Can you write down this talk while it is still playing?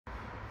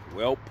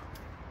Welp,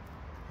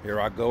 here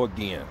I go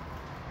again.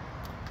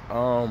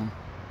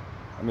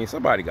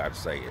 Somebody got to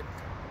say it.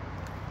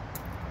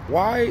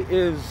 Why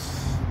is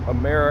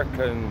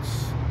Americans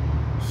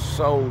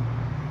so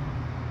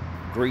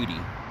greedy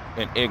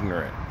and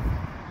ignorant?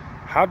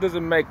 How does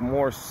it make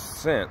more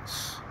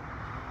sense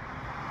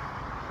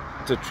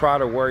to try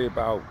to worry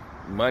about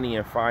money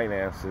and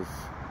finances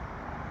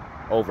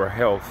over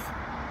health?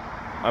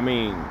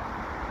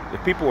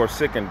 If people are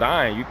sick and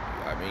dying,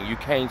 you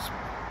can't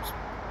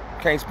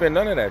spend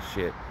none of that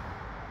shit.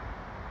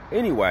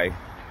 Anyway,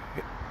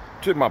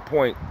 to my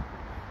point,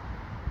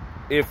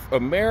 if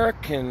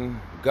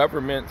American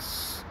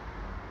governments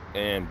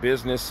and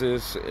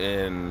businesses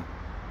and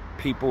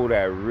people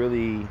that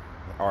really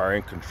are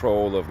in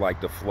control of like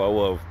the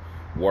flow of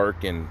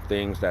work and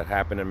things that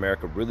happen in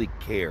America really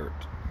cared,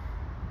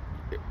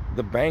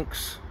 the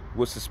banks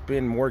would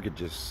suspend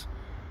mortgages.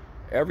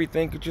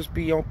 Everything could just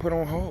be put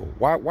on hold.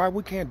 Why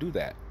we can't do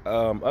that?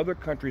 Other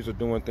countries are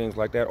doing things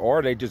like that,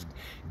 or they just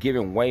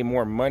giving way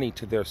more money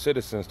to their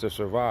citizens to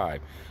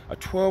survive. A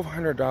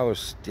 $1,200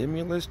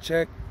 stimulus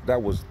check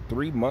that was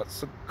 3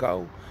 months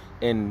ago,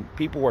 and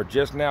people are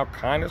just now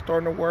kind of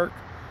starting to work.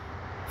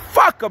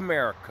 Fuck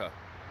America.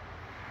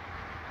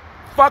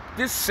 Fuck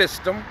this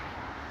system.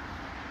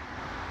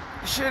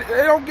 Shit,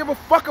 they don't give a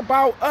fuck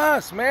about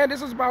us, man.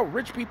 This is about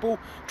rich people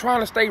trying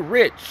to stay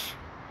rich.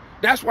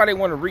 That's why they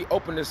want to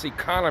reopen this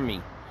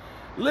economy.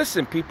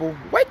 Listen, people,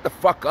 wake the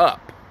fuck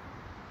up.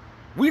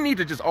 We need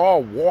to just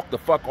all walk the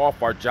fuck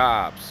off our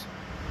jobs.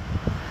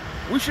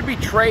 We should be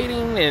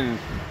trading and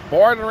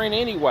bartering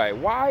anyway.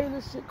 Why does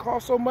this shit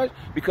cost so much?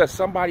 Because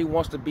somebody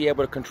wants to be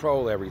able to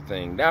control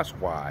everything. That's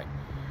why.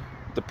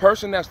 The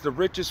person that's the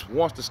richest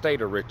wants to stay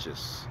the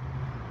richest.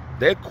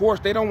 Of course,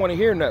 they don't want to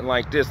hear nothing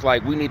like this.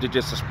 Like, we need to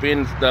just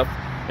suspend stuff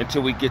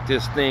until we get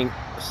this thing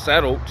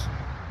settled.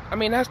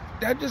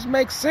 That just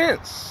makes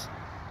sense.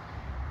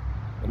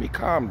 Let me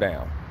calm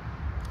down.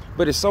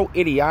 But it's so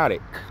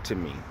idiotic to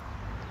me.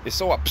 It's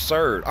so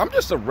absurd. I'm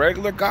just a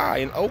regular guy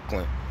in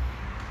Oakland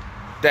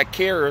that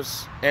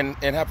cares and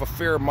have a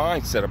fair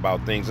mindset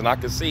about things. And I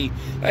can see,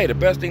 hey, the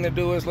best thing to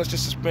do is let's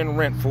just suspend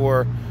rent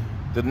for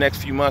the next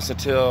few months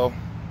until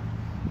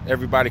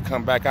everybody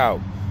come back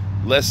out.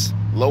 Let's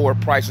lower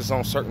prices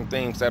on certain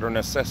things that are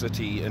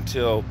necessity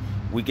until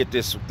we get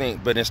this thing.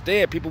 But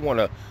instead, people want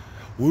to,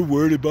 we're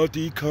worried about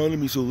the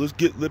economy, so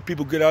let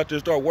people get out there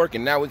and start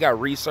working. Now we got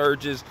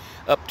resurges,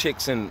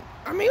 upticks, and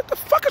what the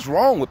fuck is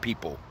wrong with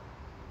people?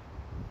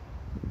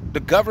 The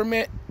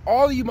government,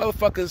 all of you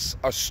motherfuckers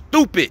are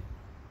stupid,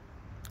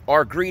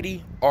 are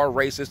greedy, are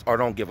racist, or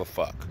don't give a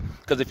fuck.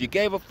 Because if you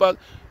gave a fuck,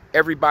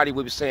 everybody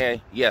would be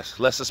saying, yes,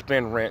 let's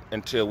suspend rent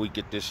until we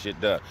get this shit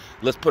done.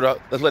 Let's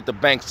let the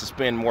banks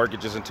suspend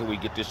mortgages until we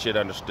get this shit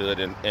understood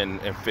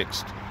and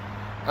fixed.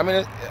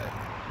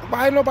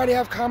 Why nobody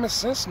have common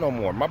sense no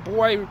more? My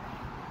boy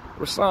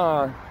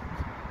Rasan,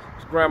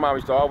 his grandma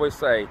used to always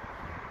say,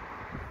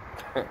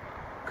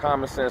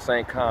 common sense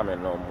ain't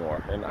common no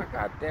more. And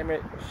God damn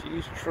it,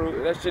 she's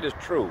true. That shit is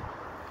true.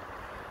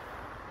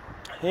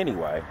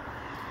 Anyway,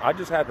 I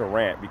just had to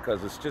rant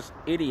because it's just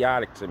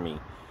idiotic to me.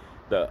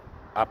 The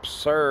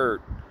absurd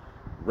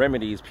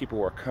remedies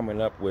people are coming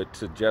up with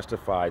to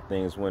justify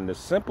things when the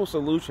simple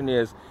solution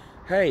is,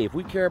 hey, if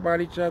we care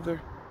about each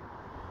other,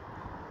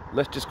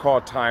 let's just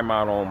call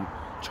timeout on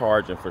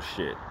charging for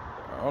shit.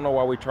 I don't know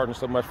why we're charging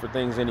so much for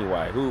things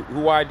anyway.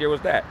 Who idea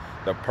was that?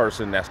 The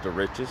person that's the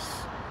richest.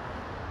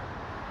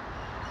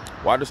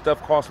 Why does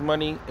stuff cost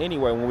money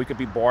anyway when we could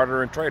be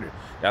bartered and traded?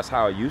 That's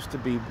how it used to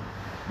be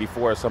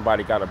before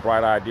somebody got a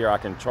bright idea. I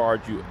can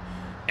charge you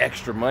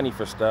extra money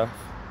for stuff.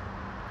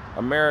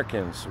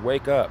 Americans,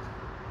 wake up.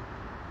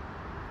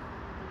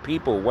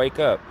 People, wake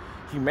up.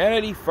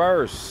 Humanity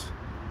first,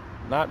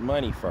 not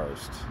money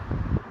first.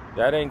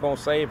 That ain't gonna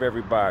save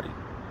everybody.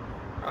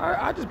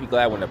 I just be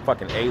glad when the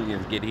fucking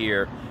aliens get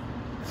here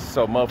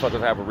so motherfuckers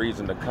have a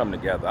reason to come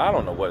together. I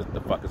don't know what the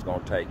fuck it's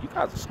gonna take. You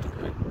guys are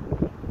stupid.